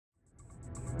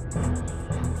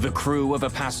The crew of a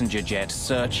passenger jet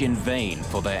search in vain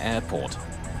for their airport.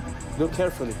 Look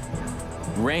carefully.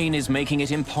 Rain is making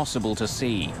it impossible to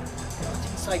see.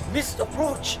 Inside, missed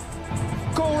approach.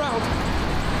 Go around.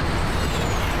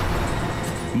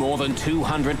 More than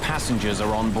 200 passengers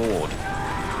are on board.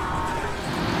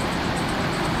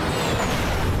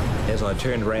 As I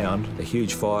turned around, a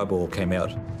huge fireball came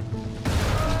out.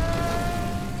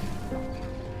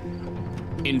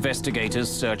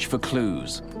 Investigators search for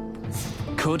clues.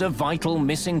 Could a vital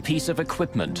missing piece of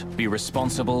equipment be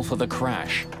responsible for the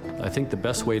crash? I think the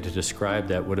best way to describe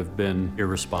that would have been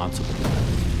irresponsible.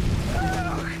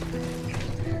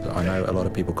 I know a lot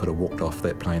of people could have walked off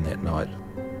that plane that night.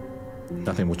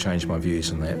 Nothing will change my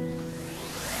views on that.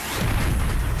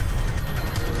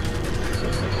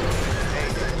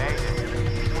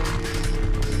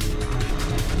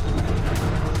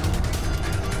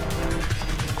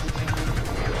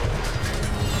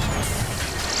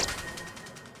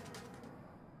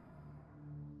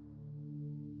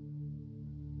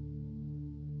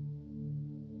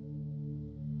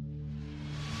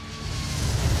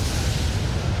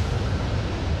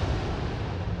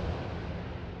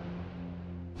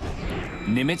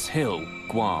 Nimitz Hill,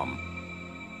 Guam.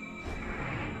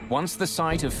 Once the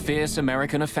site of fierce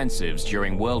American offensives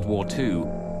during World War II,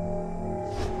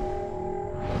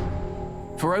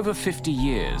 for over 50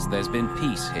 years there's been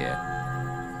peace here.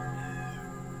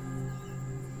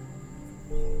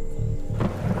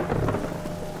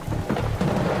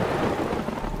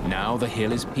 Now the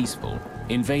hill is peaceful,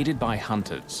 invaded by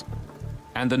hunters.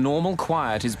 And the normal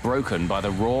quiet is broken by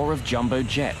the roar of jumbo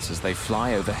jets as they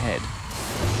fly overhead.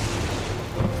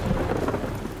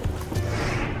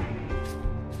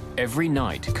 Every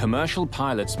night, commercial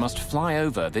pilots must fly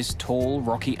over this tall,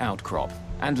 rocky outcrop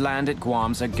and land at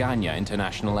Guam's Guam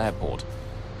International Airport.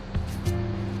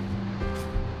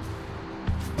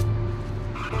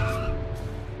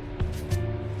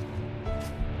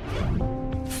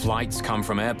 Flights come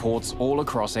from airports all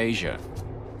across Asia.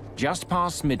 Just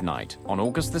past midnight, on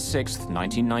August the 6th,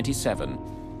 1997,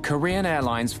 Korean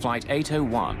Airlines Flight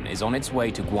 801 is on its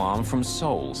way to Guam from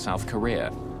Seoul, South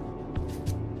Korea.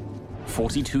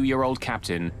 42-year-old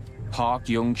captain Park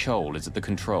Young-chol is at the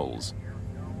controls.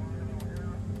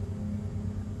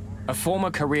 A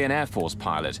former Korean Air Force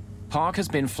pilot, Park has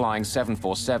been flying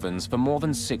 747s for more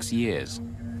than 6 years.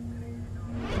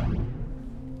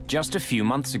 Just a few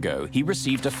months ago, he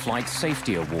received a Flight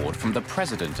Safety Award from the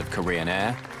President of Korean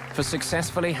Air for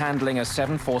successfully handling a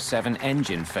 747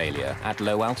 engine failure at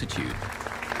low altitude.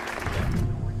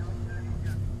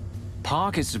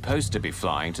 Park is supposed to be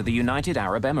flying to the United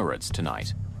Arab Emirates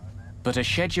tonight, but a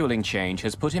scheduling change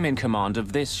has put him in command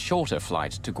of this shorter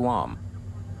flight to Guam.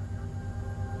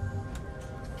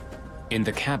 In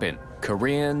the cabin,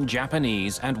 Korean,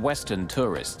 Japanese, and Western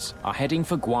tourists are heading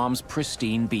for Guam's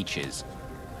pristine beaches.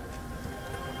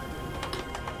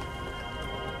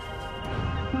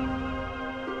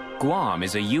 Guam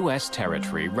is a U.S.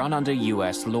 territory run under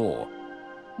U.S. law.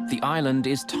 The island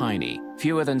is tiny,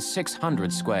 fewer than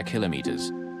 600 square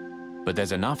kilometers, but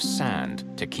there's enough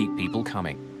sand to keep people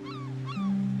coming.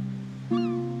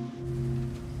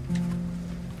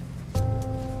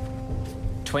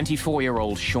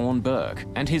 "24-year-old Sean Burke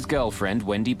and his girlfriend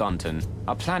Wendy Bunton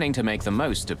are planning to make the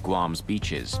most of Guam's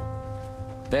beaches.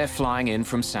 They're flying in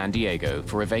from San Diego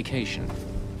for a vacation.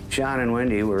 Sean and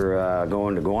Wendy were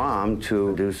going to Guam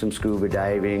to do some scuba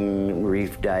diving,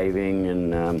 reef diving,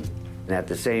 and at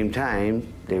the same time,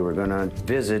 they were going to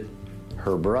visit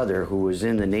her brother, who was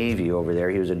in the Navy over there.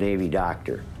 He was a Navy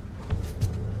doctor.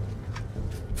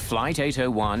 Flight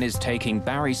 801 is taking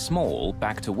Barry Small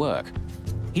back to work.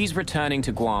 He's returning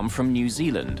to Guam from New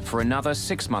Zealand for another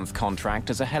 6-month contract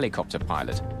as a helicopter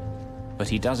pilot. But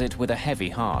he does it with a heavy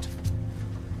heart.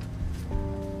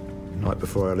 The night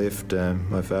before I left,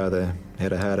 my father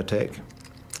had a heart attack,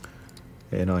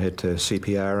 and I had to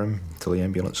CPR him till the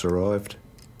ambulance arrived,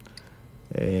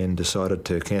 and decided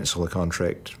to cancel the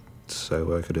contract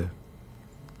so I could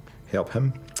help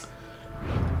him.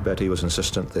 But he was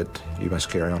insistent that you must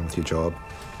carry on with your job.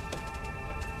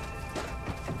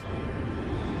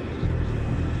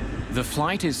 The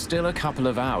flight is still a couple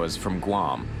of hours from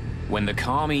Guam, when the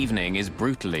calm evening is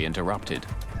brutally interrupted.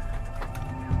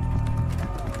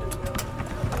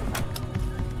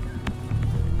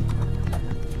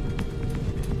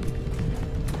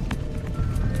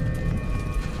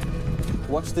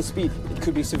 Watch the speed. It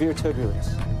could be severe turbulence.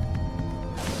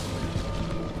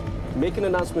 Make an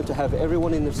announcement to have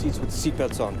everyone in their seats with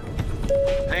seatbelts on.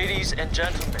 Ladies and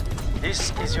gentlemen,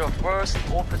 this is your first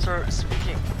officer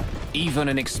speaking. Even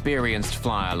an experienced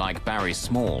flyer like Barry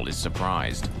Small is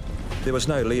surprised. There was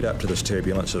no lead up to this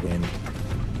turbulence, and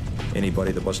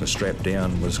Anybody that wasn't strapped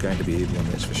down was going to be airborne,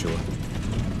 that's for sure.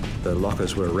 The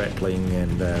lockers were rattling,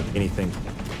 and anything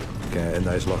in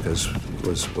those lockers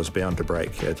was bound to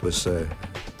break. It was a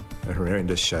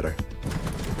horrendous shudder.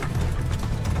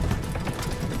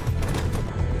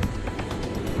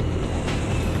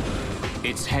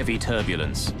 It's heavy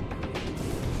turbulence.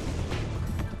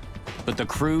 But the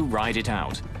crew ride it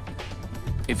out.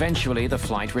 Eventually, the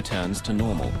flight returns to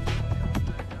normal.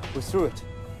 We're through it.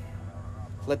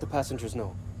 Let the passengers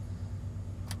know.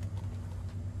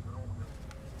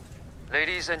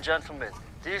 Ladies and gentlemen,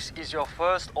 this is your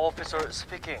first officer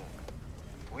speaking.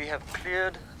 We have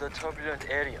cleared the turbulent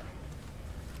area.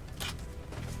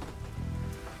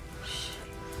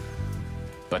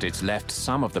 But it's left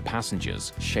some of the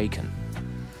passengers shaken.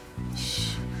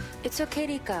 Shh. It's okay,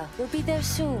 Rika. We'll be there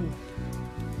soon.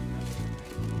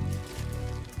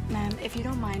 Ma'am, if you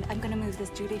don't mind, I'm gonna move this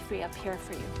duty-free up here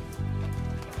for you.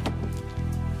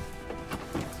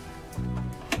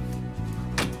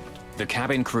 The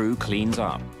cabin crew cleans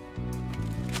up.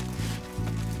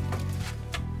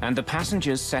 And the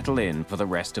passengers settle in for the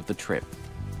rest of the trip.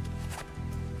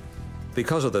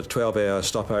 Because of the 12-hour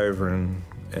stopover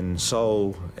in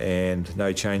Seoul and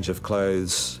no change of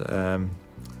clothes,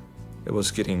 it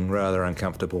was getting rather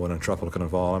uncomfortable in a tropical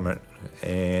environment,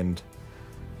 and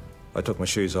I took my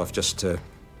shoes off just to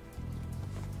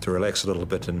relax a little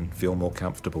bit and feel more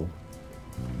comfortable.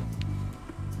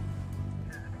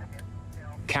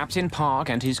 Captain Park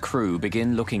and his crew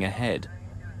begin looking ahead.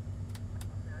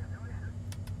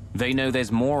 They know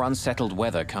there's more unsettled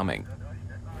weather coming.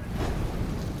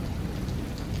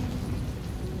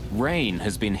 Rain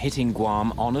has been hitting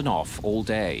Guam on and off all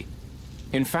day.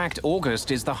 In fact,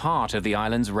 August is the heart of the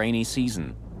island's rainy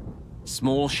season.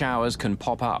 Small showers can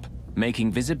pop up,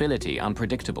 making visibility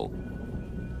unpredictable.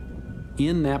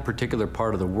 In that particular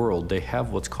part of the world, they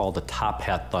have what's called a top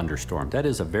hat thunderstorm. That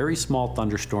is a very small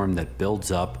thunderstorm that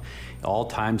builds up all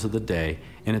times of the day,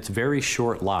 and it's very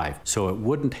short-lived, so it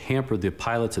wouldn't hamper the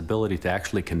pilot's ability to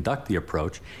actually conduct the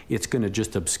approach. It's going to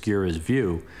just obscure his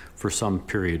view for some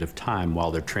period of time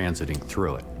while they're transiting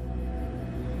through it.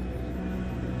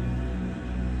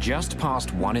 Just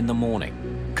past 1 in the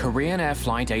morning, Korean Air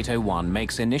Flight 801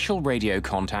 makes initial radio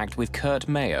contact with Kurt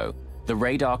Mayo, the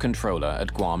radar controller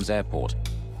at Guam's airport.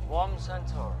 Guam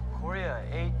Center, Korea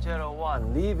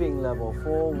 801, leaving level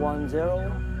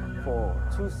 410 for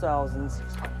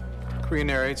 2,600. Korean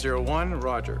Air 801,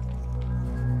 roger.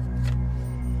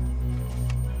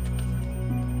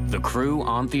 The crew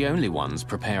aren't the only ones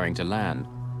preparing to land.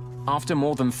 After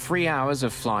more than 3 hours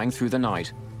of flying through the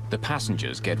night, the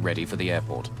passengers get ready for the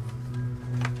airport.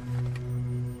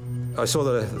 I saw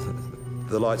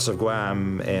the lights of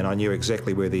Guam, and I knew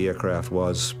exactly where the aircraft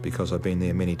was because I've been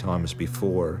there many times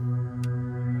before.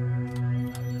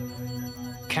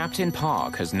 Captain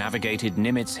Park has navigated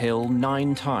Nimitz Hill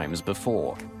 9 times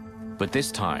before, but this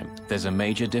time there's a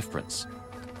major difference.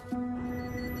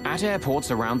 At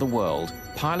airports around the world,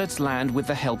 pilots land with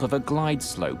the help of a glide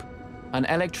slope, an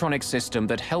electronic system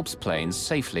that helps planes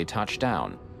safely touch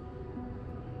down.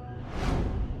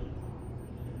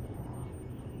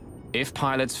 If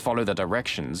pilots follow the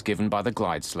directions given by the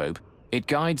glide slope, it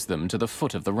guides them to the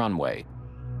foot of the runway.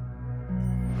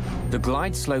 The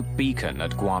glide slope beacon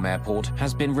at Guam Airport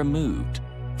has been removed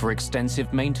for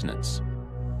extensive maintenance.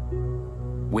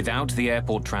 Without the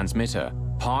airport transmitter,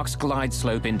 Park's glide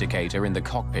slope indicator in the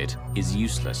cockpit is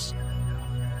useless.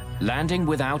 Landing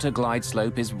without a glide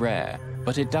slope is rare,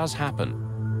 but it does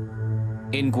happen.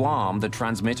 In Guam, the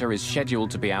transmitter is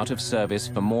scheduled to be out of service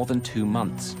for more than 2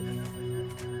 months.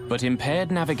 But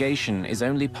impaired navigation is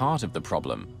only part of the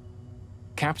problem.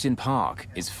 Captain Park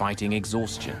is fighting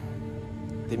exhaustion.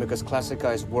 They make us classic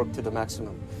guys work to the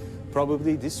maximum.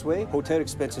 Probably this way, hotel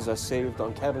expenses are saved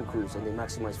on cabin crews and they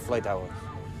maximize flight hours.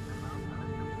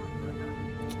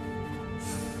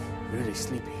 Really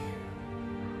sleepy.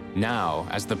 Now,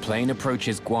 as the plane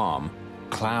approaches Guam,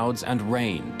 clouds and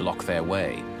rain block their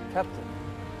way. Captain,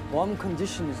 Guam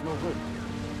condition is no good.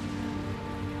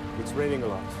 It's raining a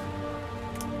lot.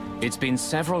 It's been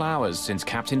several hours since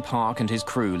Captain Park and his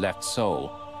crew left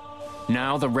Seoul.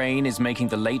 Now the rain is making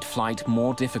the late flight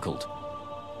more difficult.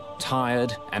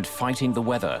 Tired and fighting the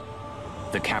weather,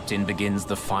 the captain begins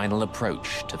the final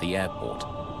approach to the airport.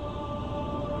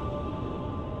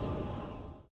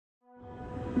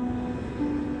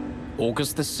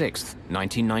 August the 6th,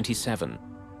 1997.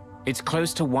 It's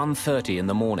close to 1:30 in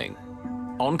the morning.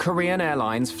 On Korean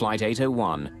Airlines Flight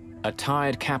 801, a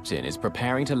tired captain is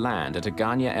preparing to land at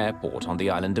Agana Airport on the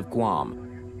island of Guam.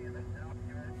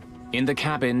 In the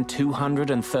cabin,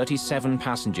 237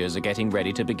 passengers are getting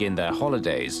ready to begin their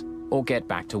holidays or get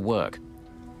back to work.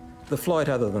 The flight,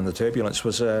 other than the turbulence,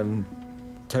 was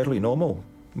totally normal.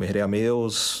 We had our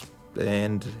meals,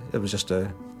 and it was just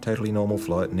a totally normal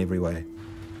flight in every way.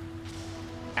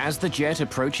 As the jet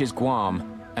approaches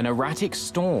Guam, an erratic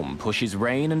storm pushes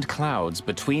rain and clouds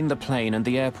between the plane and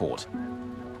the airport.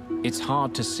 It's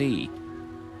hard to see.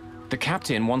 The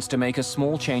captain wants to make a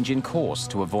small change in course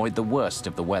to avoid the worst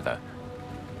of the weather.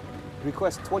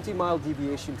 Request 20-mile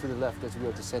deviation to the left as we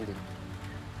are descending.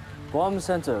 Guam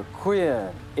Center,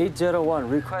 Korean 801,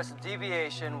 request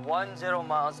deviation 10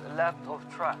 miles left of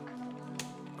track.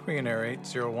 Korean Air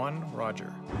 801,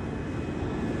 Roger.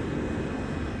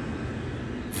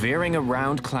 Veering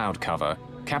around cloud cover,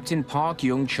 Captain Park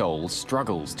Young-chol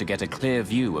struggles to get a clear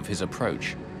view of his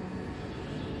approach.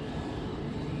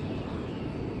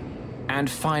 And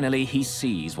finally, he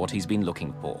sees what he's been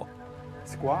looking for.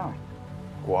 It's Guam.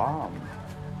 Guam.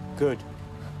 Good.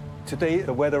 Today,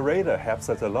 the weather radar helps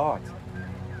us a lot.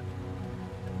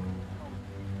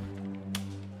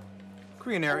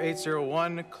 Korean Air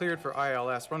 801, cleared for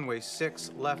ILS, runway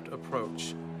 6, left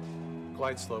approach.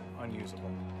 Glide slope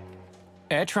unusable.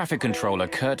 Air traffic controller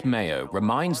Kurt Mayo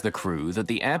reminds the crew that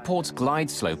the airport's glide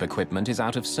slope equipment is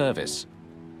out of service.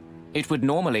 It would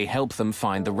normally help them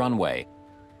find the runway,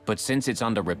 but since it's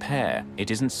under repair, it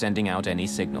isn't sending out any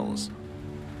signals.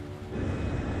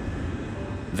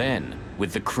 Then,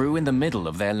 with the crew in the middle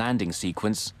of their landing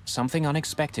sequence, something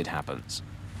unexpected happens.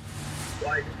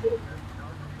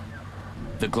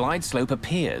 The glide slope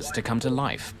appears to come to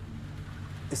life.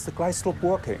 Is the glide slope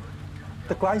working?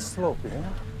 The glide slope, yeah?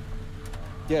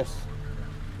 Yes.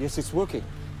 Yes, it's working.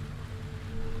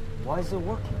 Why is it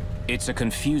working? It's a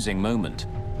confusing moment.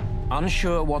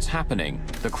 Unsure what's happening,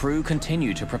 the crew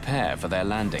continue to prepare for their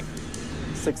landing.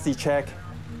 60 check,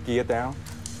 gear down.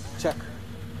 Check.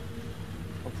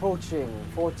 Approaching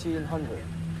 1400.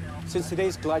 Since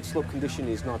today's glide slope condition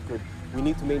is not good, we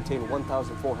need to maintain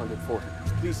 1440.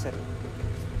 Please set it.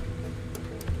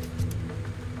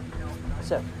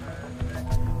 Set.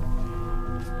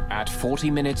 At 40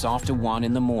 minutes after 1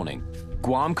 in the morning,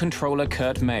 Guam controller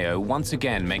Kurt Mayo once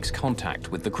again makes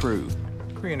contact with the crew.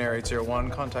 Korean Air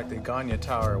 801, contact the Ganya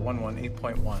Tower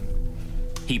 118.1.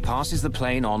 He passes the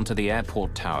plane on to the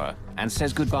airport tower and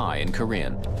says goodbye in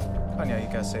Korean. Ganya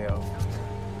ikaseo.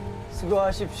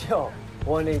 수고하십시오.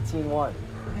 118.1.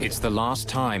 It's the last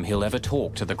time he'll ever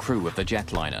talk to the crew of the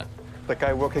jetliner. The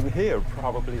guy working here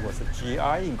probably was a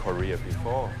GI in Korea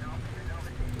before.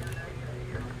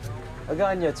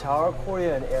 Aganya Tower,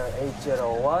 Korean Air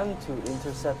 801 to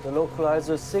intercept the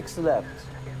localizer 6 left.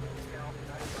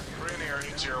 Korean Air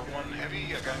 801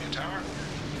 Heavy, Aganya Tower.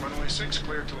 Runway 6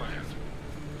 cleared to land.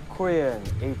 Korean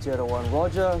 801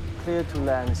 Roger, clear to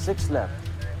land 6 left.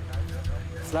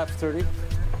 Flaps 30.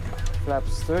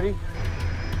 Flaps 30.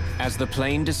 As the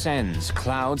plane descends,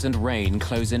 clouds and rain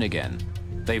close in again.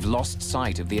 They've lost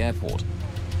sight of the airport.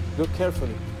 Look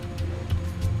carefully.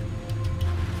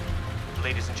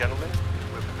 Ladies and gentlemen,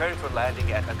 we're preparing for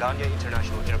landing at Aganya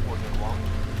International Airport in Guam.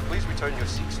 Please return your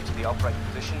seats to the upright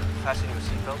position, fasten your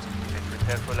seatbelt, and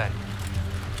prepare for landing.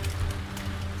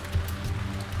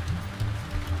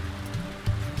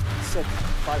 Set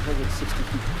 560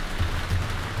 feet.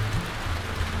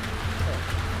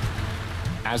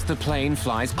 As the plane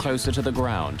flies closer to the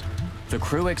ground, the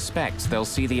crew expects they'll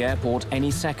see the airport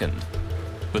any second,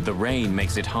 but the rain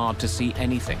makes it hard to see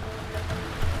anything.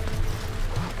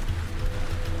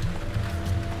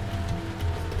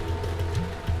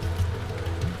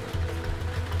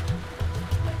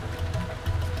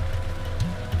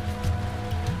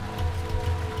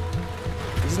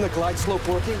 Isn't the glide slope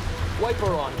working?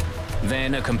 Wiper on.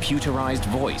 Then a computerized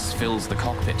voice fills the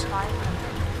cockpit.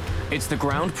 It's the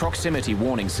ground proximity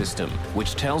warning system,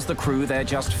 which tells the crew they're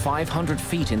just 500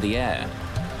 feet in the air.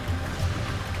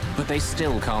 But they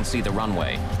still can't see the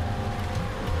runway.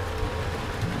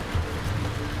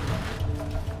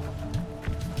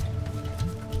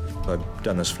 I've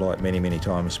done this flight many, many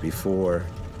times before,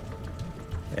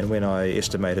 and when I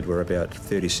estimated we're about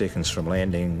 30 seconds from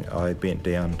landing, I bent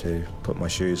down to put my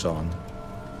shoes on.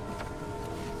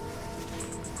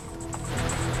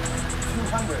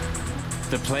 200.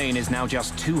 The plane is now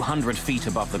just 200 feet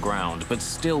above the ground, but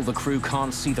still the crew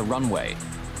can't see the runway.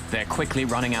 They're quickly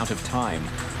running out of time.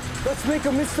 Let's make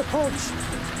a missed approach.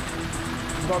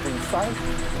 Not inside.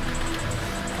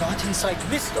 Not inside.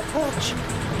 Missed approach.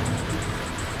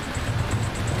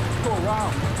 Go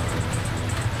around.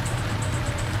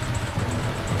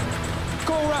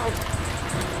 Go around.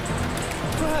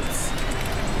 Perhaps.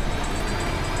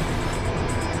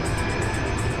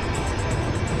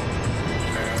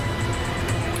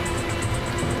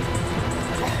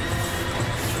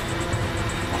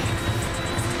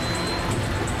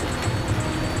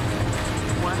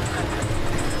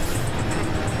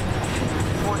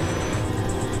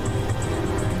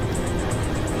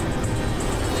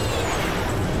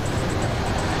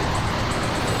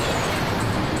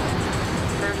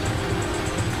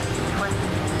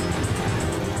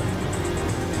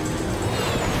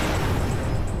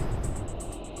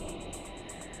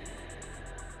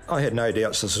 I had no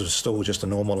doubts this was still just a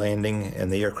normal landing, and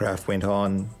the aircraft went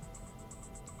on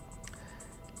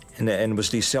and was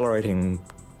decelerating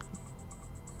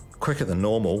quicker than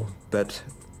normal, but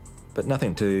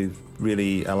nothing to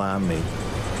really alarm me.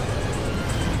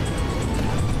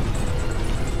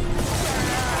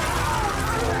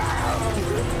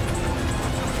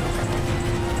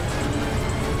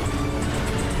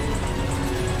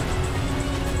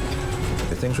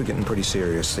 Things were getting pretty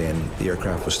serious then. The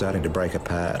aircraft was starting to break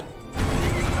apart.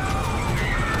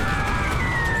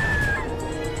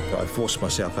 I forced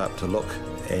myself up to look,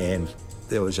 and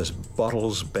there was just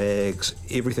bottles, bags,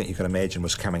 everything you can imagine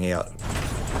was coming out.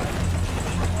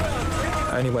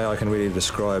 Only way I can really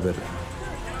describe it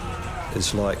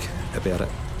is like about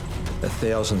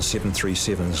 1,000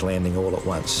 737s landing all at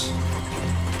once.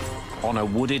 On a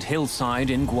wooded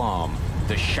hillside in Guam,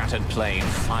 the shattered plane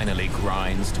finally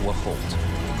grinds to a halt.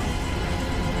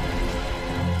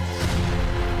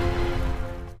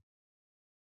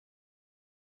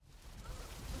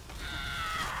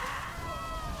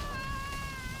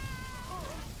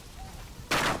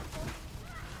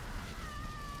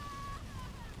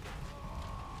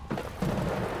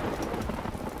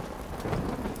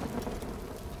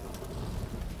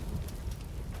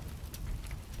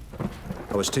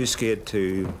 I was too scared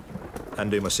to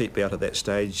undo my seatbelt at that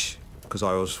stage because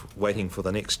I was waiting for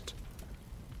the next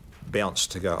bounce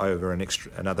to go over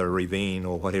another ravine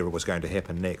or whatever was going to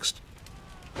happen next.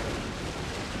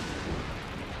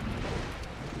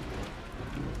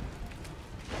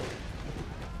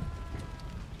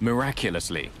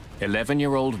 Miraculously,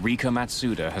 11-year-old Rika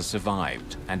Matsuda has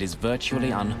survived and is virtually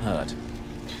unhurt.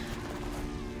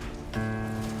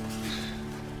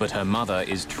 But her mother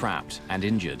is trapped and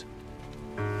injured.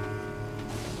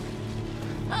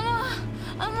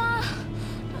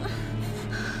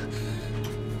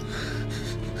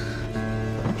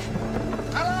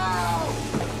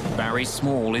 Barry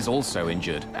Small is also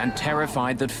injured and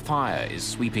terrified that fire is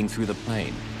sweeping through the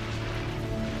plane.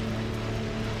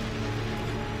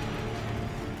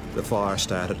 The fire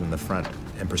started in the front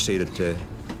and proceeded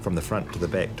from the front to the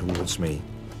back towards me.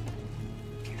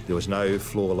 There was no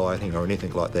floor lighting or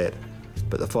anything like that,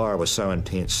 but the fire was so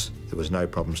intense there was no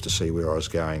problems to see where I was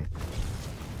going.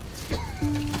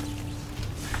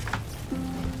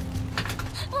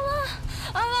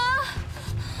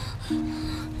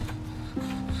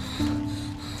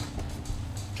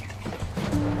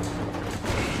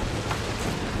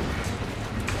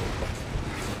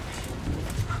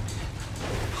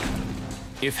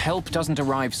 If help doesn't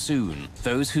arrive soon,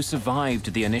 those who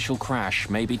survived the initial crash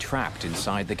may be trapped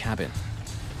inside the cabin.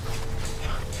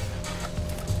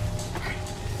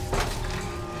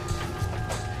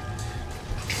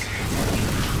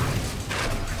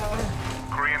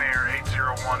 Korean Air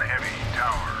 801 Heavy,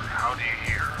 Tower. How do you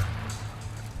hear?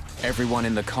 Everyone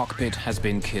in the cockpit has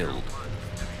been killed.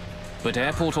 But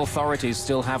airport authorities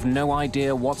still have no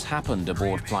idea what's happened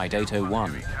aboard Flight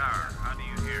 801.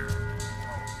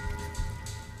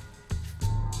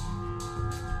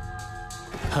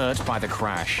 Hurt by the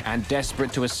crash and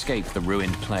desperate to escape the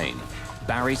ruined plane,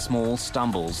 Barry Small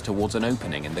stumbles towards an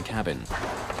opening in the cabin.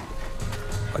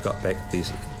 I got back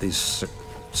these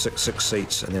six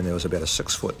seats, and then there was about a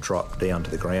 6-foot drop down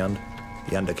to the ground.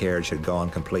 The undercarriage had gone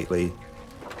completely.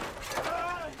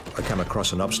 I come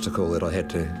across an obstacle that I had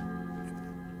to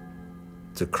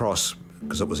cross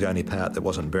because it was the only part that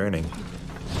wasn't burning.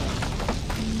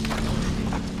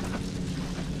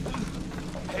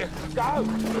 Here, go!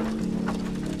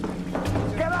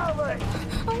 Get over it!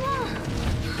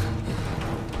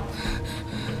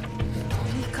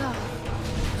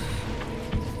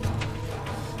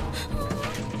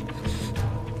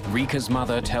 Rika's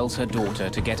mother tells her daughter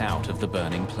to get out of the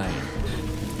burning plane.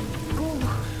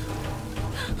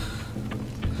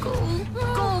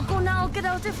 Go now, get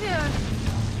out of here.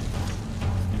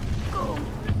 Go.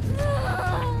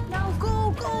 Now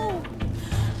go.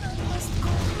 You must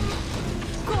go.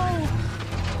 Go.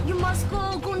 You must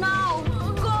go now.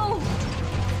 Go.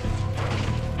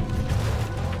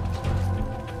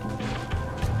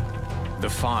 The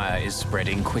fire is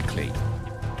spreading quickly.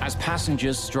 As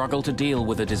passengers struggle to deal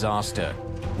with the disaster,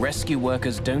 rescue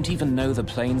workers don't even know the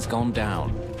plane's gone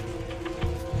down.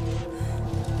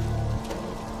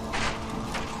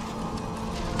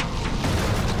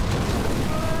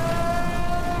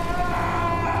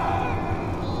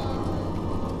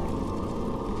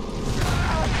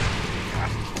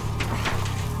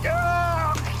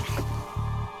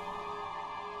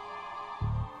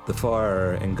 The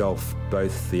fire engulfed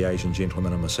both the Asian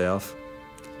gentleman and myself,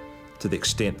 to the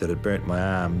extent that it burnt my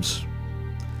arms,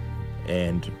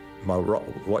 and my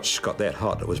watch got that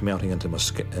hot it was melting into my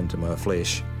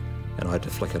flesh. and I had to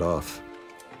flick it off.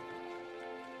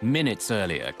 Minutes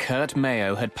earlier, Kurt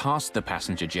Mayo had passed the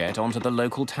passenger jet onto the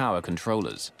local tower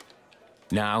controllers.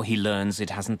 Now he learns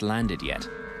it hasn't landed yet.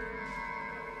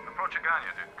 Approach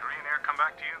Aganya. Did Korean Air come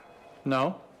back to you?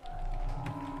 No.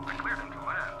 I cleared him to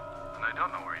land, and I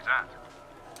don't know where he's at.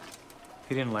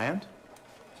 He didn't land?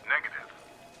 Negative.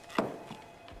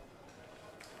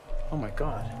 Oh my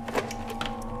God.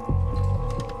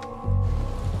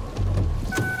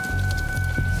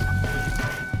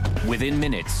 Within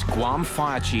minutes, Guam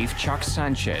Fire Chief Chuck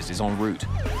Sanchez is en route.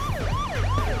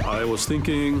 I was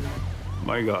thinking,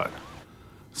 my God,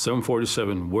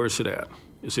 747, where's it at?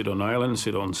 Is it on island? Is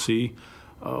it on sea?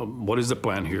 What is the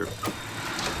plan here?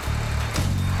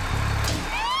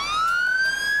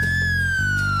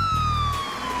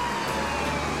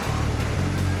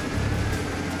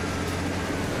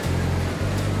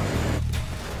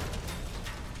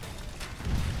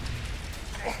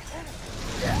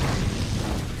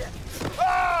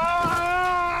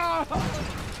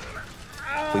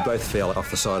 We both fell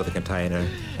off the side of the container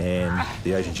and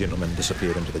the Asian gentleman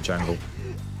disappeared into the jungle.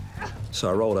 So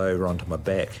I rolled over onto my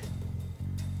back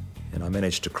and I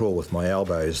managed to crawl with my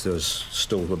elbows. There was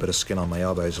still a bit of skin on my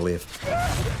elbows left.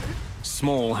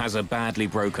 Small has a badly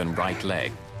broken right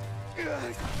leg.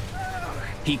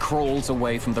 He crawls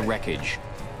away from the wreckage.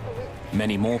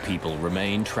 Many more people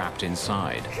remain trapped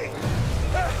inside.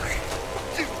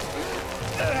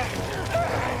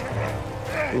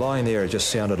 Lying there, it just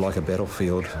sounded like a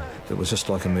battlefield. It was just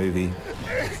like a movie.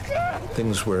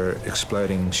 Things were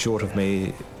exploding short of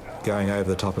me, going over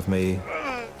the top of me.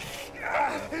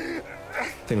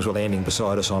 Things were landing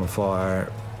beside us on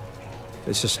fire.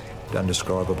 It's just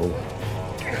indescribable.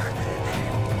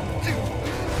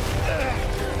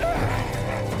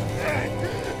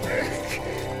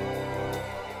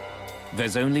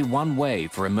 There's only one way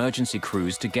for emergency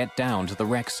crews to get down to the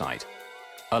wreck site,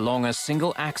 along a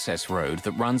single access road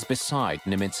that runs beside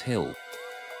Nimitz Hill.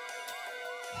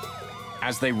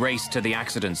 As they race to the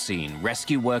accident scene,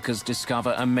 rescue workers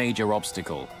discover a major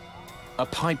obstacle. A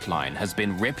pipeline has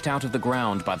been ripped out of the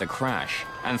ground by the crash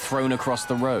and thrown across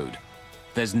the road.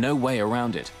 There's no way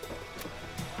around it.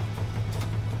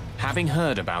 Having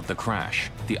heard about the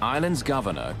crash, the island's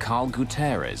governor, Carl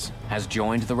Guterres, has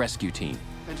joined the rescue team.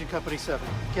 Engine Company 7,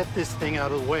 get this thing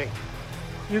out of the way.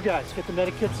 You guys, get the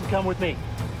medikits and come with me.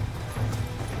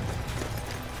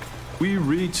 We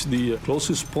reached the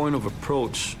closest point of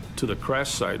approach to the crash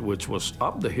site, which was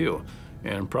up the hill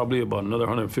and probably about another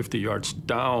 150 yards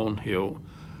downhill.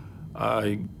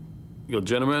 I go,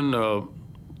 gentlemen,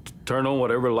 turn on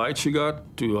whatever lights you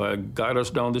got to guide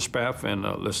us down this path, and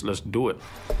let's do it.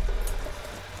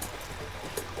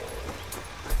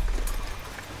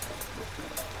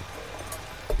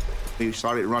 We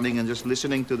started running and just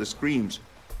listening to the screams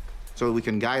so we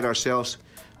can guide ourselves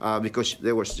because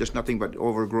there was just nothing but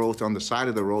overgrowth on the side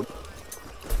of the road.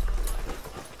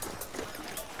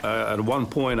 At one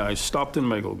point, I stopped him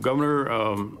and I go,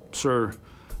 Governor, sir,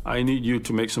 I need you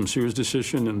to make some serious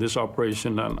decision in this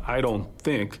operation, and I don't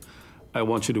think I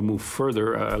want you to move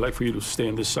further. I'd like for you to stay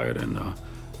on this side, and I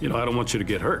don't want you to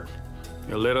get hurt.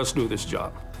 Let us do this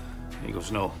job. And he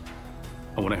goes, no,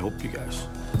 I want to help you guys.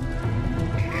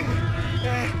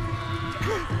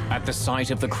 At the site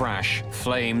of the crash,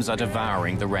 flames are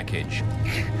devouring the wreckage.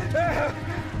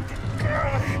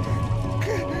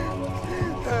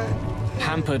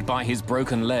 Hampered by his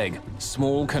broken leg,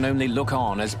 Small can only look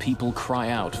on as people cry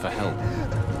out for help.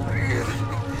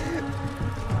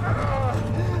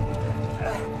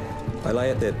 I lay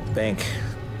at that bank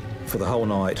for the whole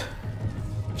night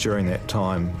during that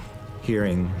time,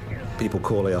 hearing people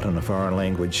call out in a foreign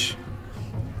language,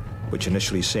 which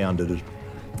initially sounded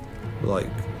like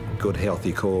good,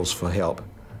 healthy calls for help,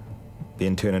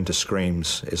 then turned into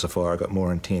screams as the fire got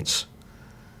more intense.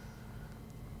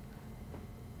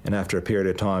 And after a period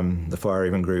of time, the fire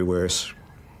even grew worse,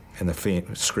 and the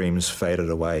screams faded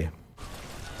away.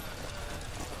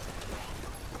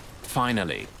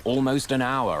 Finally, almost an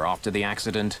hour after the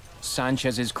accident,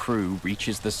 Sanchez's crew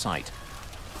reaches the site.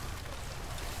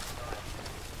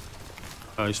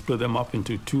 I split them up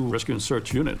into 2 rescue and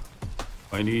search units.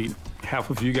 I need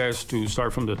half of you guys to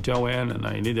start from the tail end, and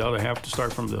I need the other half to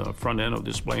start from the front end of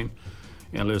this plane.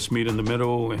 And let's meet in the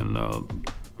middle, and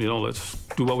let's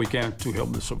do what we can to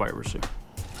help the survivors here.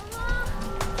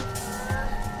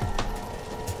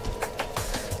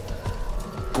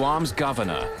 Guam's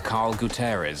governor, Carl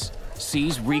Guterres,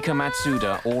 sees Rika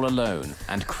Matsuda all alone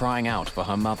and crying out for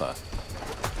her mother.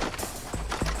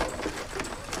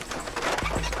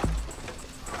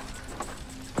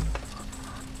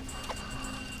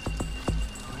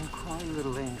 Don't cry,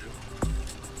 little angel.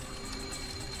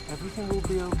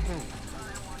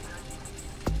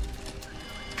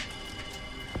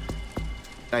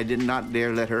 I did not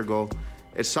dare let her go.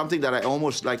 It's something that I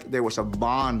almost like there was a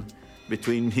bond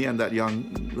between me and that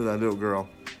little girl.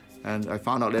 And I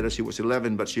found out later she was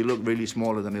 11, but she looked really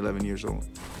smaller than 11 years old.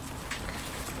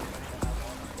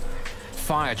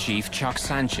 Fire Chief Chuck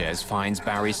Sanchez finds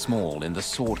Barry Small in the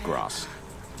swordgrass.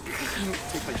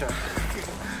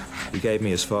 He gave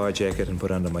me his fire jacket and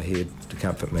put under my head to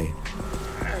comfort me.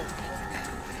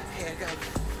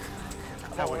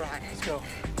 That way. Let's go.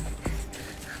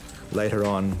 Later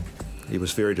on, he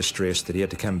was very distressed that he had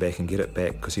to come back and get it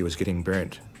back because he was getting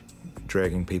burnt,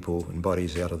 dragging people and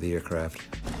bodies out of the aircraft.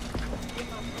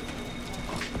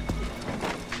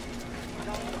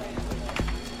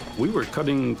 We were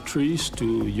cutting trees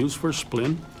to use for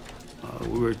splint.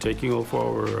 We were taking off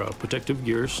our protective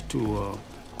gears to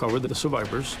cover the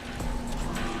survivors.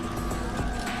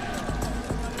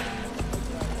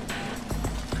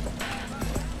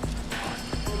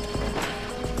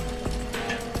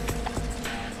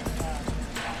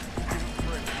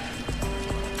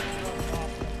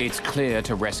 It's clear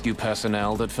to rescue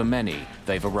personnel that for many,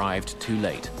 they've arrived too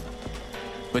late.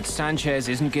 But Sanchez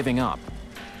isn't giving up.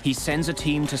 He sends a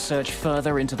team to search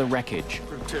further into the wreckage.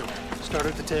 Group 2, start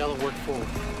at the tail and work forward.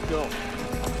 Go.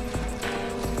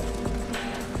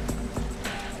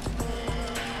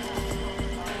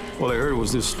 All I heard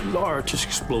was this large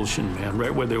explosion, man,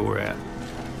 right where they were at.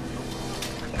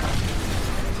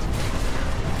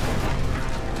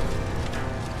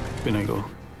 Then I go,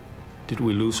 did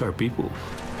we lose our people?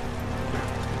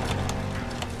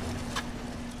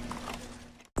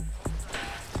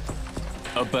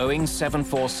 A Boeing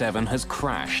 747 has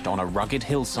crashed on a rugged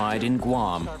hillside in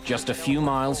Guam, just a few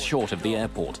miles short of the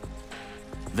airport.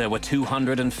 There were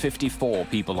 254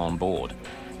 people on board.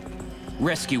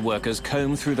 Rescue workers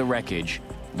comb through the wreckage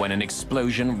when an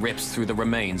explosion rips through the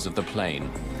remains of the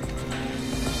plane.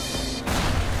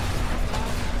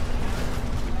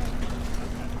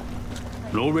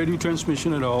 No radio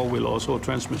transmission at all. We lost all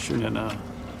transmission, and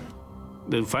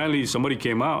then finally somebody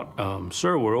came out.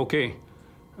 Sir, we're okay.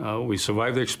 We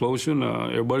survived the explosion.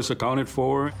 Everybody's accounted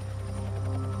for.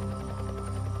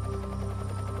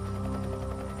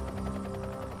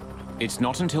 It's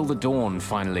not until the dawn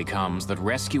finally comes that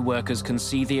rescue workers can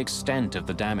see the extent of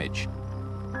the damage.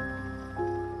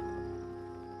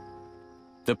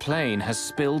 The plane has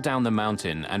spilled down the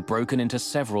mountain and broken into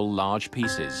several large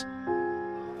pieces.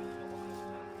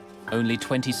 Only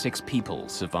 26 people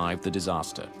survived the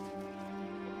disaster.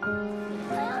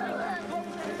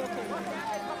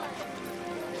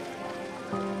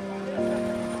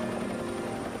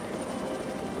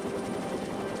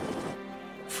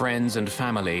 Friends and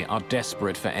family are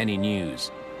desperate for any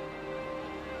news.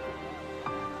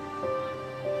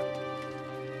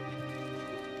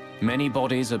 Many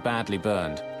bodies are badly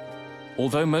burned.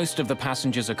 Although most of the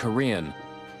passengers are Korean,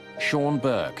 Sean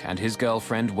Burke and his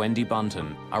girlfriend Wendy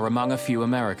Bunton are among a few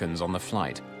Americans on the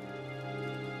flight.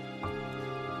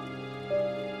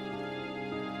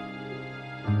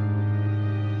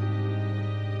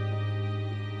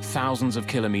 Thousands of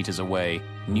kilometers away,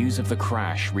 news of the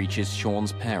crash reaches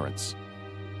Sean's parents.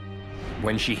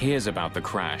 When she hears about the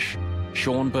crash,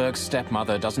 Sean Burke's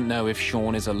stepmother doesn't know if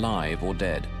Sean is alive or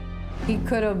dead. He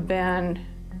could have been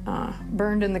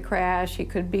burned in the crash. He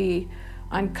could be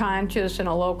unconscious in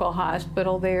a local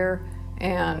hospital there,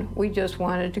 and we just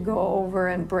wanted to go over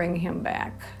and bring him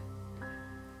back.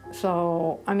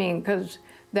 So, I mean, because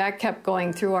that kept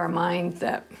going through our minds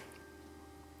that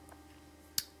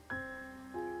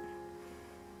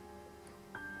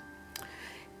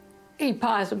he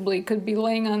possibly could be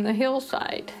laying on the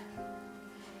hillside.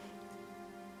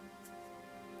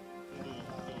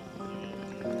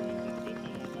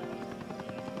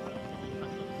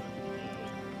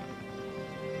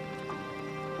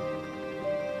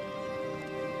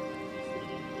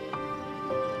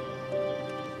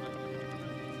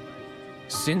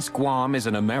 Since Guam is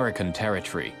an American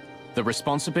territory, the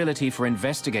responsibility for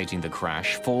investigating the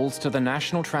crash falls to the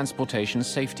National Transportation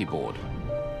Safety Board.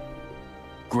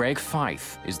 Greg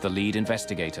Fife is the lead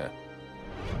investigator.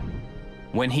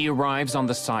 When he arrives on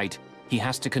the site, he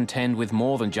has to contend with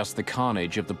more than just the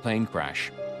carnage of the plane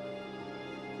crash.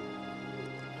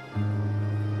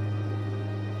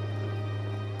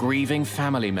 Grieving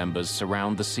family members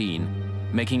surround the scene,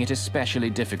 making it especially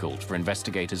difficult for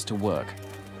investigators to work.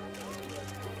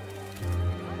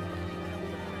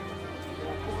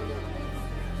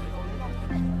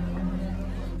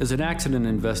 As an accident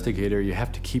investigator, you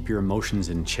have to keep your emotions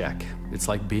in check. It's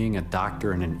like being a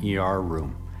doctor in an ER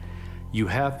room.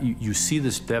 You see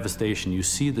this devastation, you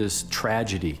see this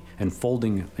tragedy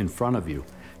unfolding in front of you.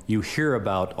 you hear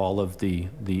about all of the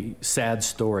sad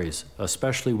stories,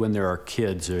 especially when there are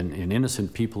kids and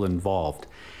innocent people involved.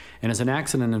 And as an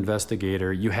accident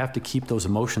investigator, you have to keep those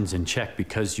emotions in check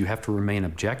because you have to remain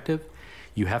objective,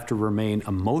 you have to remain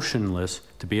emotionless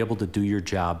to be able to do your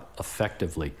job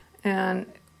effectively. And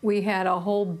we had a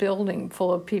whole building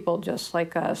full of people just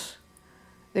like us.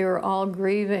 They were all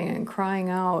grieving and crying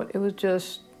out. It was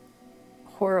just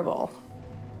horrible.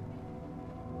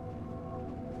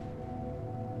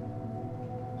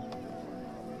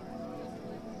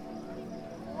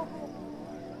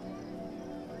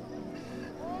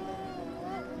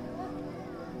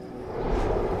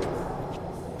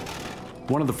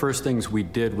 One of the first things we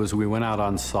did was we went out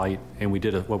on site and we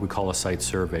did what we call a site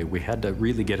survey. We had to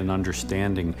really get an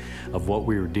understanding of what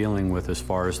we were dealing with as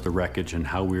far as the wreckage and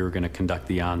how we were going to conduct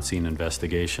the on-scene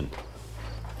investigation.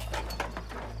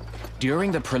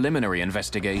 During the preliminary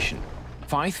investigation,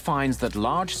 Fythe finds that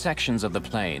large sections of the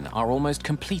plane are almost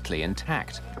completely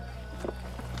intact.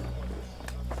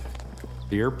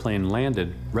 The airplane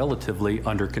landed relatively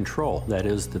under control. That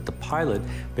is, that the pilot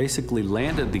basically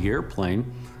landed the airplane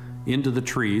into the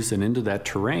trees and into that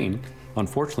terrain.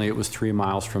 Unfortunately, it was 3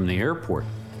 miles from the airport.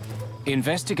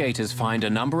 Investigators find a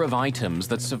number of items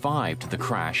that survived the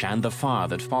crash and the fire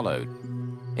that followed,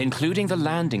 including the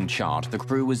landing chart the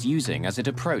crew was using as it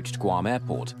approached Guam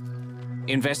Airport.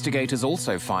 Investigators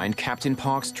also find Captain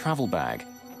Park's travel bag,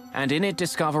 and in it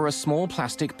discover a small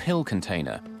plastic pill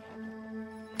container.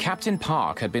 Captain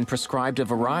Park had been prescribed a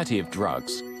variety of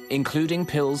drugs, including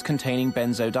pills containing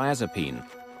benzodiazepine,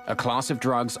 a class of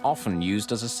drugs often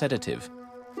used as a sedative.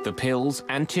 The pills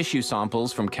and tissue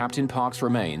samples from Captain Park's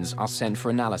remains are sent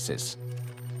for analysis.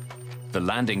 The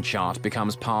landing chart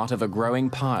becomes part of a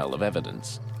growing pile of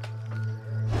evidence.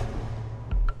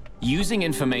 Using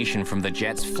information from the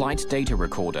jet's flight data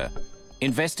recorder,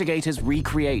 investigators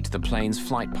recreate the plane's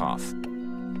flight path.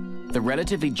 The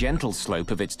relatively gentle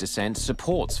slope of its descent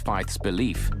supports Fythe's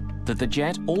belief that the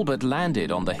jet all but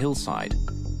landed on the hillside.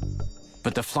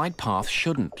 But the flight path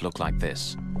shouldn't look like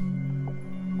this.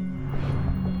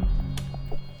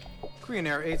 Korean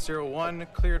Air 801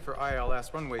 cleared for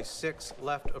ILS runway 6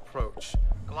 left approach.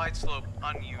 Glide slope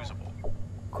unusable.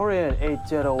 Korean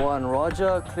 801,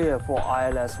 roger, clear for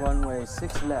ILS runway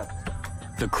 6 left.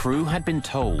 The crew had been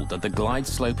told that the glide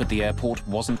slope at the airport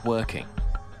wasn't working.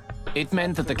 It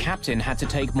meant that the captain had to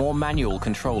take more manual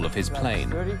control of his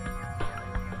plane.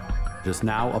 It is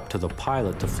now up to the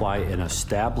pilot to fly an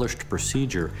established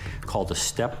procedure called a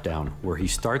step down, where he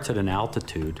starts at an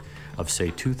altitude of, say,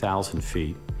 2,000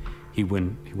 feet.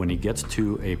 When he gets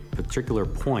to a particular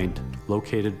point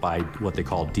located by what they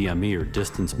call DME, or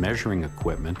distance measuring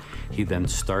equipment, he then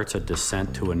starts a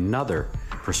descent to another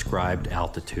prescribed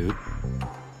altitude.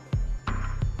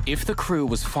 If the crew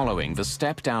was following the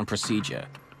step-down procedure,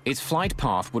 its flight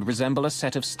path would resemble a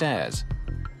set of stairs.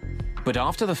 But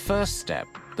after the first step,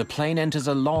 the plane enters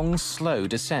a long, slow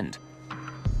descent.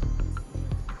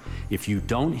 If you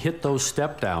don't hit those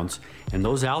step downs, and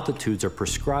those altitudes are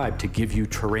prescribed to give you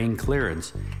terrain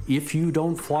clearance, if you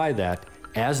don't fly that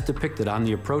as depicted on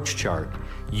the approach chart,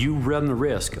 you run the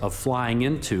risk of flying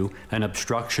into an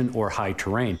obstruction or high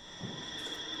terrain.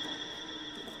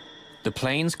 The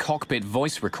plane's cockpit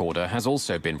voice recorder has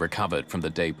also been recovered from the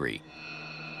debris.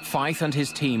 Fythe and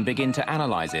his team begin to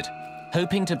analyze it,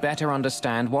 hoping to better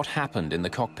understand what happened in the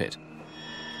cockpit.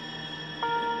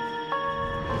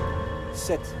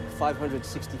 Set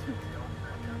 560 feet.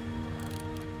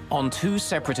 On 2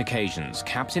 separate occasions,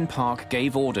 Captain Park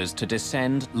gave orders to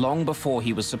descend long before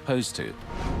he was supposed to.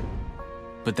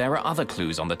 But there are other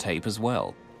clues on the tape as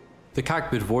well. The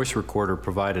cockpit voice recorder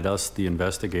provided us, the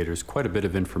investigators, quite a bit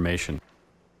of information.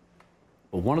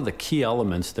 But one of the key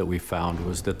elements that we found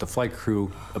was that the flight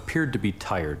crew appeared to be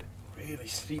tired. Really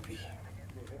sleepy.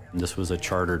 This was a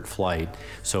chartered flight,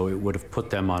 so it would have put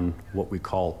them on what we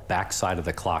call backside of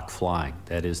the clock flying.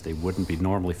 That is, they wouldn't be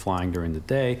normally flying during the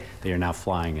day, they are now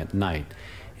flying at night.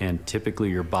 And typically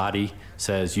your body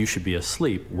says you should be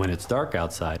asleep when it's dark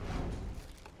outside.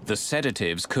 The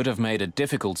sedatives could have made a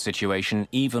difficult situation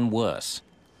even worse.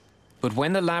 But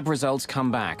when the lab results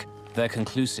come back, they're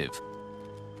conclusive.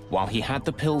 While he had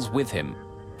the pills with him,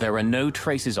 there are no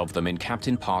traces of them in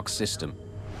Captain Park's system.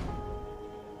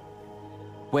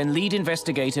 When lead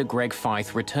investigator Greg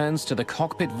Fythe returns to the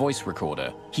cockpit voice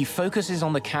recorder, he focuses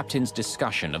on the captain's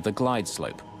discussion of the glide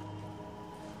slope.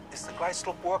 Is the glide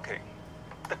slope working?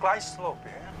 The glide slope,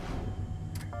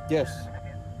 yeah? Yes.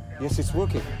 Yes, it's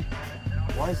working.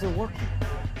 Why is it working?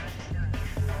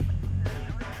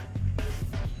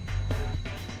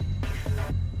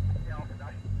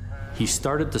 He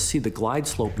started to see the glide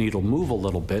slope needle move a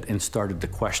little bit and started to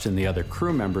question the other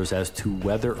crew members as to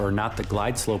whether or not the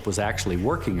glide slope was actually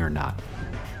working or not.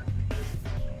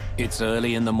 It's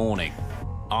early in the morning.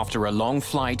 After a long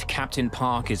flight, Captain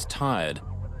Park is tired,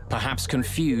 perhaps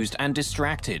confused and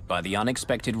distracted by the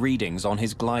unexpected readings on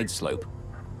his glide slope.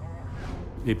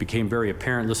 It became very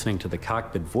apparent listening to the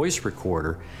cockpit voice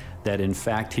recorder that in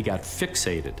fact he got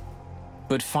fixated.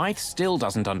 But Fyfe still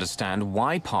doesn't understand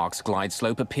why Park's glide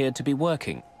slope appeared to be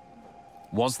working.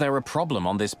 Was there a problem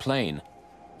on this plane?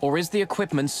 Or is the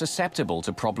equipment susceptible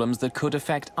to problems that could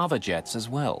affect other jets as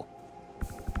well?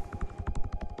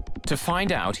 To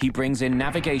find out, he brings in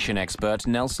navigation expert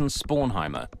Nelson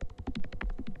Spornheimer.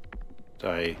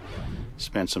 I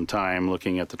spent some time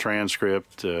looking at the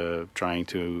transcript, trying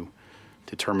to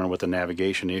determine what the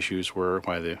navigation issues were,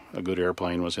 why a good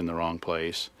airplane was in the wrong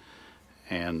place,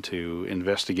 and to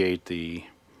investigate the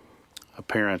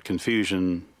apparent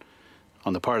confusion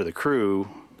on the part of the crew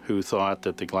who thought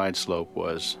that the glide slope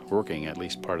was working at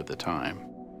least part of the time.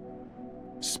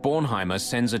 Spornheimer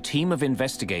sends a team of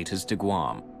investigators to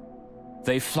Guam.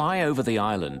 They fly over the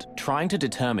island, trying to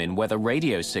determine whether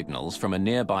radio signals from a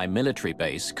nearby military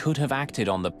base could have acted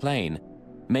on the plane,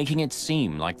 making it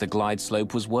seem like the glide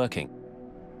slope was working.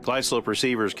 Glide slope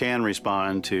receivers can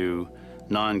respond to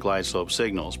non-glide slope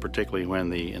signals, particularly when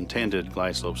the intended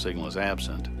glide slope signal is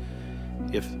absent.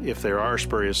 If there are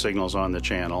spurious signals on the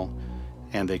channel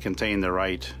and they contain the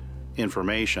right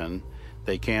information,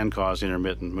 they can cause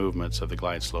intermittent movements of the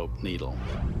glide slope needle.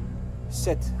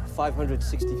 Set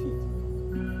 560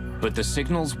 feet. But the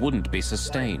signals wouldn't be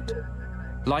sustained.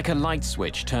 Like a light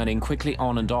switch turning quickly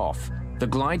on and off, the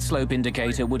glide slope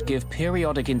indicator would give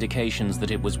periodic indications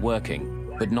that it was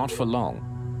working, but not for long.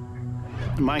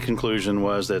 My conclusion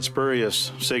was that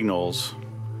spurious signals,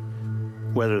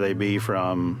 whether they be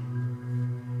from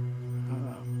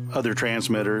other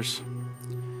transmitters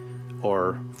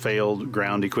or failed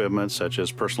ground equipment such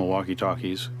as personal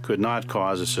walkie-talkies, could not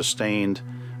cause a sustained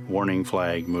warning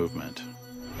flag movement.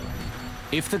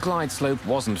 If the glide slope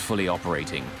wasn't fully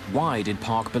operating, why did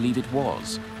Park believe it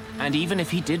was? And even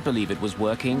if he did believe it was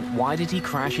working, why did he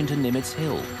crash into Nimitz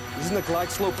Hill? Isn't the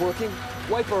glide slope working?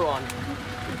 Wiper on.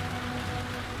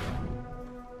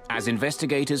 As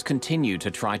investigators continue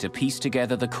to try to piece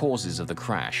together the causes of the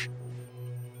crash,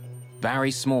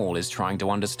 Barry Small is trying to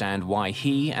understand why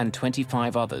he and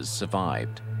 25 others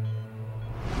survived.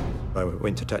 I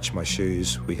went to touch my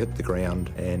shoes, we hit the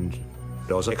ground, and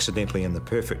I was accidentally in the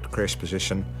perfect crash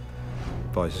position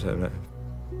by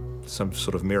some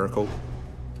sort of miracle.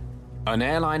 An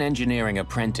airline engineering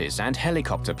apprentice and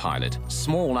helicopter pilot,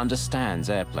 Small understands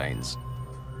airplanes.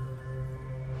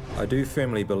 I do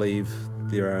firmly believe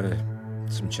there are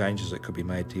some changes that could be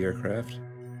made to aircraft.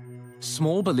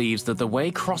 Small believes that the way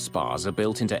crossbars are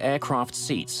built into aircraft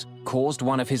seats caused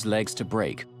one of his legs to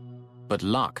break, but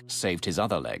luck saved his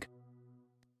other leg.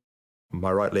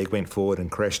 My right leg went forward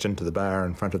and crashed into the bar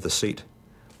in front of the seat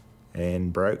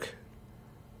and broke.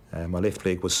 My left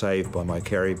leg was saved by my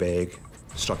carry bag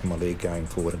stopping my leg going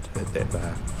forward and to hit that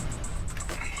bar.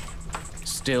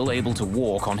 Still able to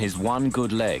walk on his one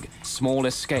good leg, Small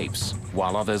escapes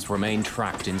while others remain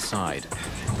trapped inside.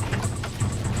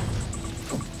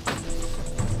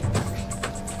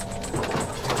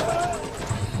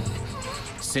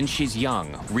 Since she's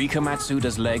young, Rika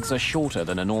Matsuda's legs are shorter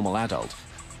than a normal adult.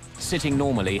 Sitting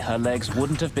normally, her legs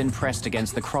wouldn't have been pressed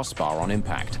against the crossbar on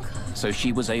impact, so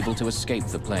she was able to escape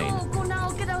the plane. Oh, go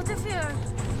now, get out of here.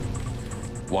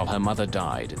 While her mother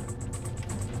died.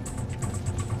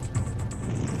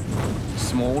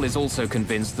 Small is also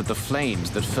convinced that the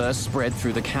flames that first spread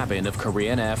through the cabin of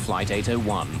Korean Air Flight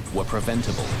 801 were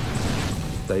preventable.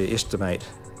 They estimate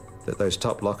that those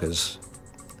top lockers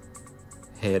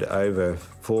had over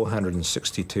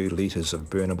 462 litres of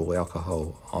burnable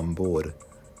alcohol on board.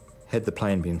 Had the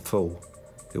plane been full,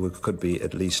 there could be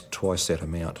at least twice that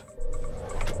amount.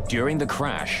 During the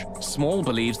crash, Small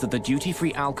believes that the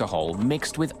duty-free alcohol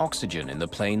mixed with oxygen in the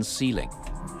plane's ceiling.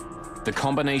 The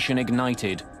combination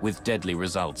ignited with deadly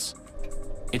results.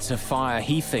 It's a fire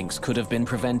he thinks could have been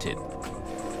prevented.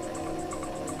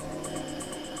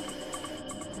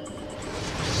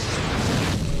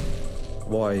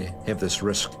 Why have this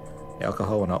risk,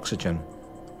 alcohol and oxygen?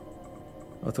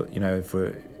 I thought, you know,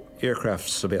 for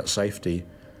aircraft's about safety,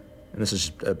 and this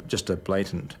is just a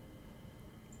blatant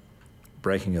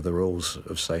breaking of the rules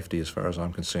of safety as far as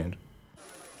I'm concerned.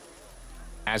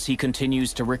 As he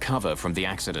continues to recover from the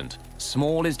accident,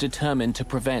 Small is determined to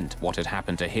prevent what had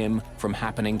happened to him from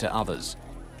happening to others.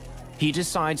 He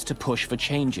decides to push for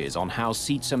changes on how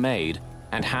seats are made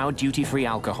and how duty-free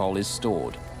alcohol is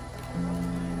stored.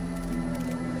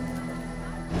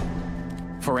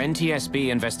 For NTSB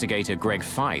investigator Greg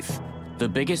Feith, the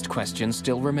biggest question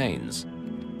still remains.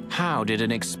 How did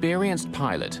an experienced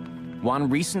pilot, one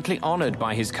recently honored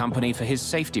by his company for his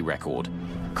safety record,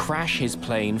 crash his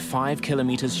plane 5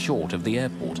 kilometers short of the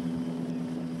airport?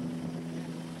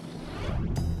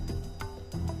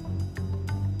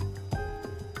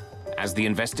 As the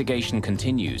investigation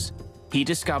continues, he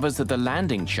discovers that the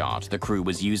landing chart the crew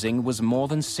was using was more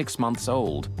than 6 months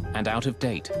old and out of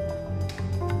date.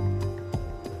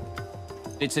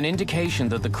 It's an indication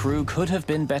that the crew could have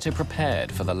been better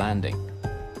prepared for the landing.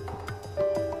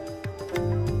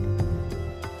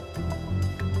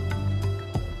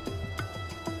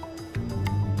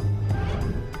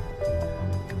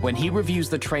 When he reviews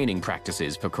the training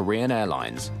practices for Korean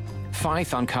Airlines,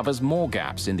 Feith uncovers more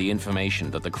gaps in the information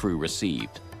that the crew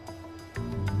received.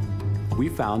 We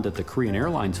found that the Korean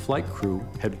Airlines flight crew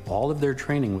had all of their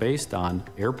training based on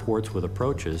airports with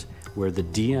approaches where the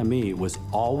DME was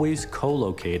always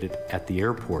co-located at the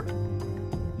airport.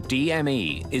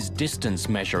 DME is distance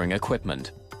measuring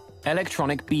equipment,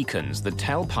 electronic beacons that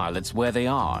tell pilots where they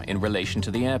are in relation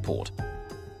to the airport.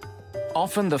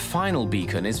 Often the final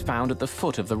beacon is found at the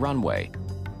foot of the runway.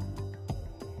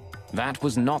 That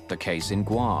was not the case in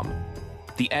Guam.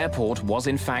 The airport was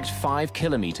in fact 5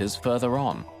 kilometers further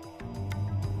on.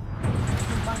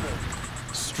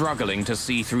 Struggling to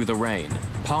see through the rain,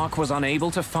 Park was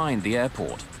unable to find the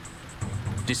airport.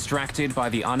 Distracted by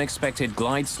the unexpected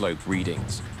glide slope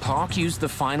readings, Park used the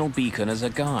final beacon as a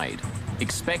guide,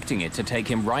 expecting it to take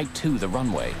him right to the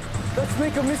runway. Let's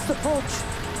make a missed approach.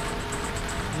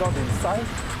 Not inside.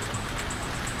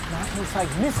 Not inside.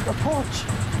 Missed approach.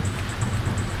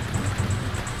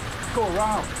 Go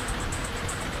around.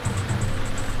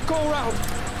 Go around.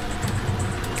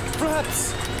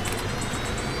 Flaps.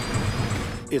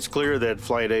 It's clear that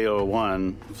Flight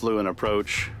 801 flew an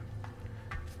approach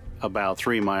about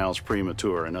 3 miles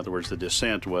premature. In other words, the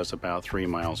descent was about 3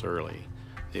 miles early.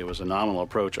 It was a nominal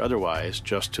approach otherwise,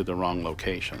 just to the wrong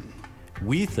location.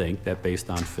 We think that based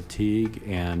on fatigue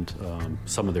and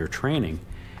some of their training,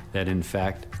 that in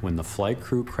fact, when the flight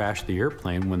crew crashed the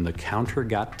airplane, when the counter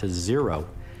got to 0,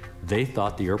 they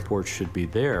thought the airport should be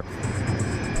there.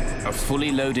 A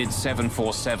fully loaded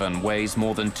 747 weighs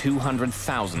more than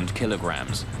 200,000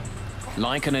 kilograms.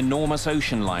 Like an enormous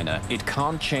ocean liner, it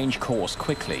can't change course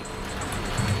quickly.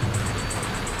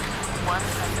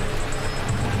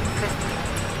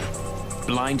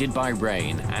 Blinded by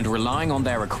rain and relying on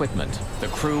their equipment, the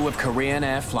crew of Korean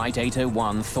Air Flight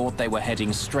 801 thought they were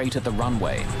heading straight at the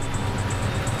runway.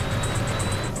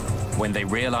 When they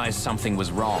realized something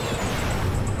was wrong,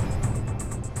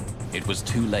 it was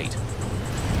too late.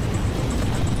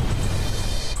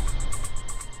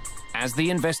 As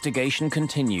the investigation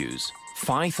continues,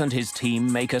 Feith and his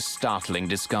team make a startling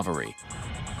discovery.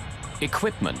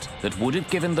 Equipment that would have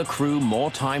given the crew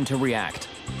more time to react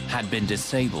had been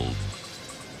disabled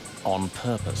on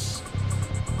purpose.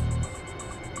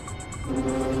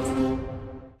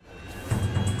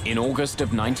 In August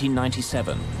of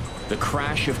 1997, the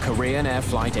crash of Korean Air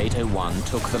Flight 801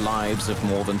 took the lives of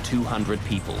more than 200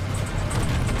 people.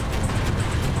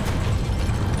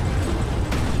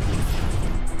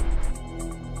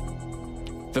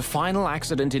 The final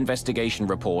accident investigation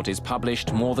report is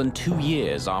published more than 2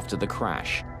 years after the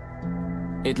crash.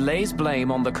 It lays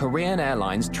blame on the Korean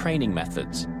Airlines training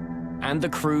methods and the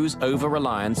crew's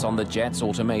over-reliance on the jet's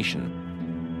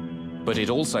automation. But it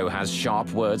also has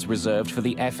sharp words reserved for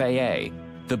the FAA,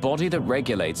 the body that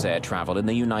regulates air travel in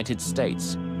the United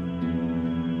States.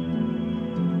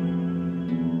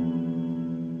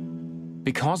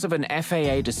 Because of an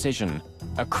FAA decision,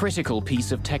 a critical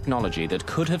piece of technology that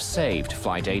could have saved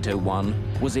Flight 801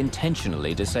 was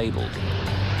intentionally disabled.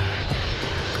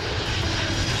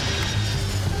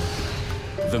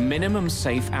 The Minimum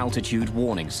Safe Altitude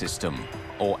Warning System,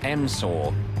 or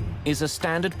MSAW, is a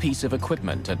standard piece of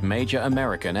equipment at major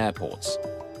American airports.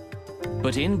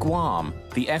 But in Guam,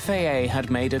 the FAA had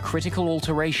made a critical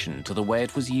alteration to the way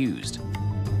it was used.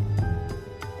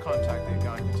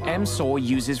 MSAW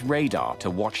uses radar to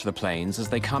watch the planes as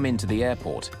they come into the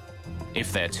airport.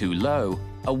 If they're too low,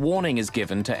 a warning is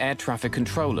given to air traffic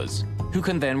controllers, who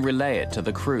can then relay it to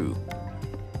the crew.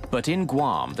 But in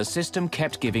Guam, the system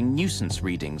kept giving nuisance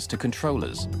readings to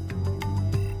controllers.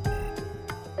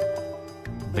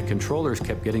 The controllers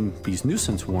kept getting these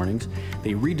nuisance warnings.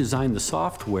 They redesigned the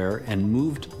software and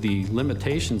moved the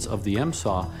limitations of the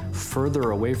MSAW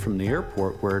further away from the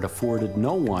airport, where it afforded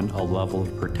no one a level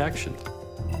of protection.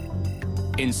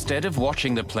 Instead of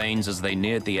watching the planes as they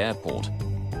neared the airport,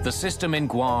 the system in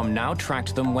Guam now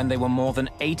tracked them when they were more than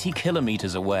 80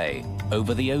 kilometers away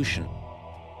over the ocean.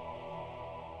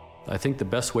 I think the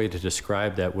best way to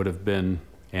describe that would have been,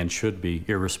 and should be,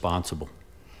 irresponsible.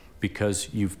 Because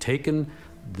you've taken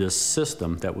this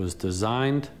system that was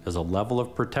designed as a level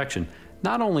of protection,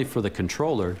 not only for the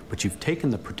controller, but you've taken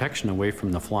the protection away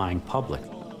from the flying public.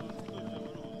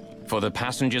 For the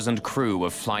passengers and crew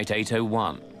of Flight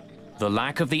 801, the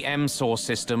lack of the MSOR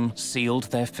system sealed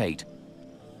their fate.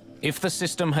 If the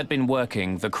system had been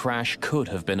working, the crash could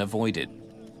have been avoided.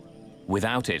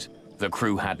 Without it, the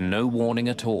crew had no warning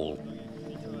at all.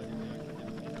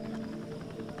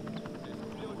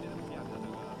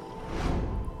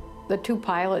 The two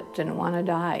pilots didn't want to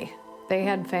die. They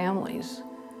had families.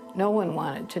 No one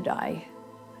wanted to die.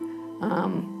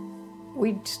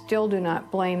 We still do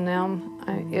not blame them.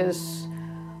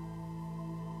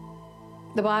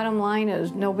 The bottom line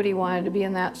is nobody wanted to be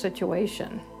in that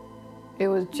situation. It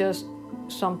was just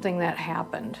something that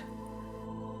happened.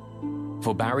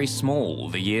 For Barry Small,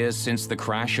 the years since the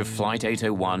crash of Flight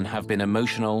 801 have been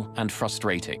emotional and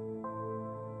frustrating.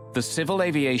 The Civil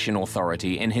Aviation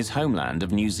Authority in his homeland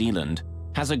of New Zealand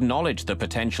has acknowledged the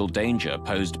potential danger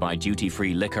posed by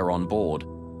duty-free liquor on board,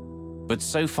 but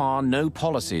so far no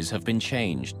policies have been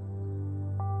changed.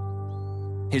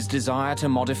 His desire to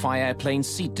modify airplane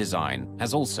seat design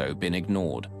has also been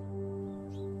ignored.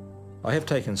 I have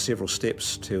taken several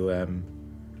steps to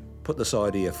put this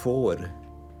idea forward,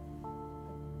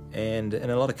 and in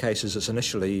a lot of cases it's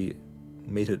initially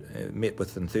met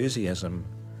with enthusiasm,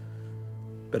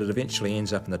 but it eventually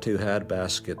ends up in the too hard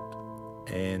basket.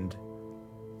 And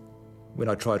when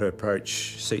I try to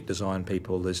approach seat design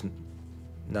people,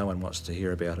 no one wants to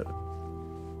hear about it.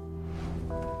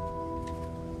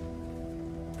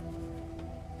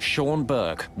 Sean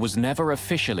Burke was never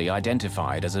officially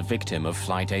identified as a victim of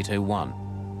Flight 801.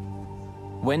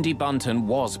 Wendy Bunton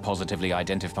was positively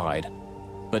identified,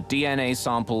 but DNA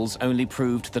samples only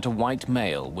proved that a white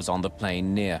male was on the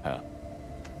plane near her.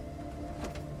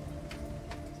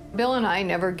 Bill and I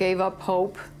never gave up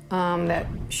hope that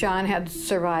Sean had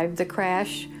survived the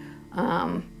crash.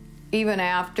 Even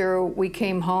after we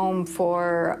came home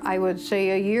for, I would say,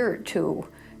 a year or two,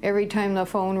 every time the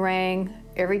phone rang,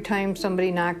 every time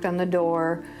somebody knocked on the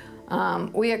door,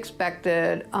 we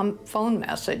expected a phone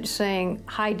message saying,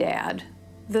 "Hi, Dad,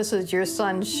 this is your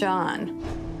son, Sean."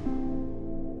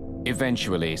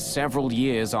 Eventually, several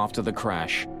years after the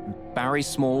crash, Barry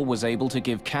Small was able to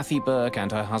give Kathy Burke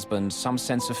and her husband some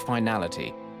sense of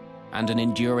finality and an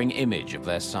enduring image of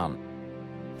their son.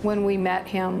 When we met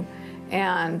him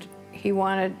and he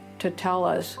wanted to tell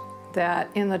us that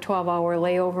in the 12-hour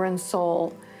layover in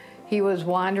Seoul, he was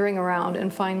wandering around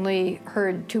and finally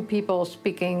heard two people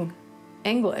speaking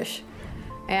English.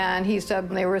 And he said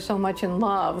they were so much in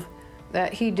love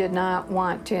that he did not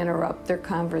want to interrupt their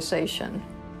conversation.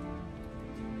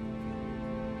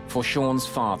 For Sean's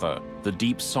father, the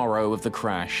deep sorrow of the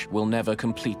crash will never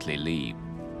completely leave.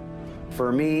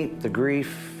 For me, the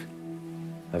grief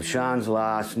of Sean's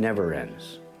loss never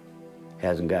ends.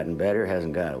 Hasn't gotten better,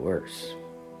 hasn't gotten worse.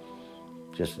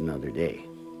 Just another day.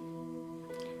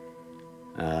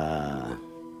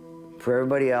 For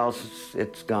everybody else,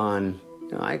 it's gone.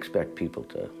 You know, I expect people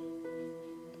to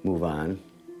move on,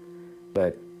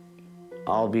 but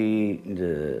I'll be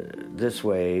this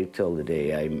way till the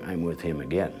day I'm with him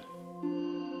again.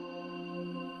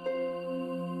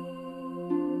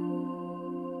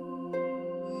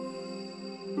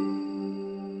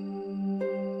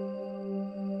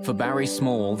 For Barry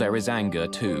Small, there is anger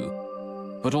too,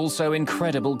 but also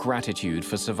incredible gratitude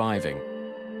for surviving.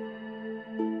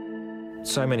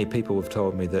 So many people have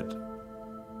told me that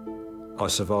I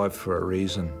survived for a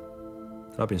reason.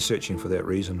 I've been searching for that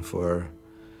reason for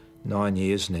 9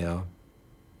 years now.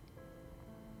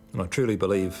 And I truly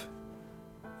believe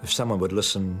if someone would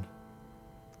listen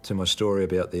to my story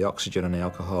about the oxygen and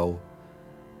alcohol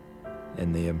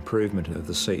and the improvement of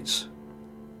the seats,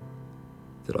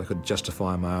 that I could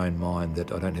justify in my own mind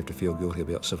that I don't have to feel guilty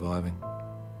about surviving.